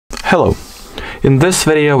Hello! In this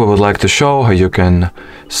video we would like to show how you can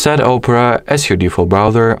set Opera as your default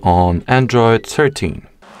browser on Android 13.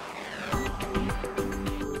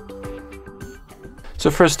 So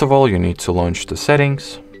first of all you need to launch the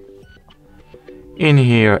settings. In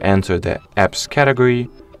here enter the apps category,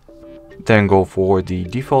 then go for the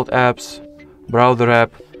default apps, browser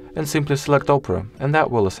app, and simply select Opera, and that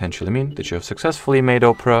will essentially mean that you have successfully made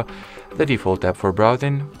Opera the default app for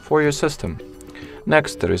browsing for your system.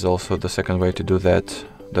 Next, there is also the second way to do that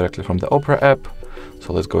directly from the Opera app.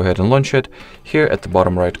 So let's go ahead and launch it. Here at the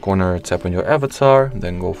bottom right corner, tap on your avatar,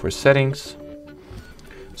 then go for settings.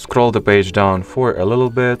 Scroll the page down for a little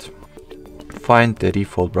bit. Find the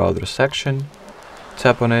default browser section.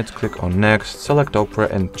 Tap on it, click on next, select Opera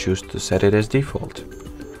and choose to set it as default.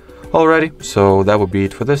 Alrighty, so that would be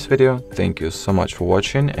it for this video. Thank you so much for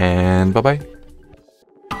watching and bye bye.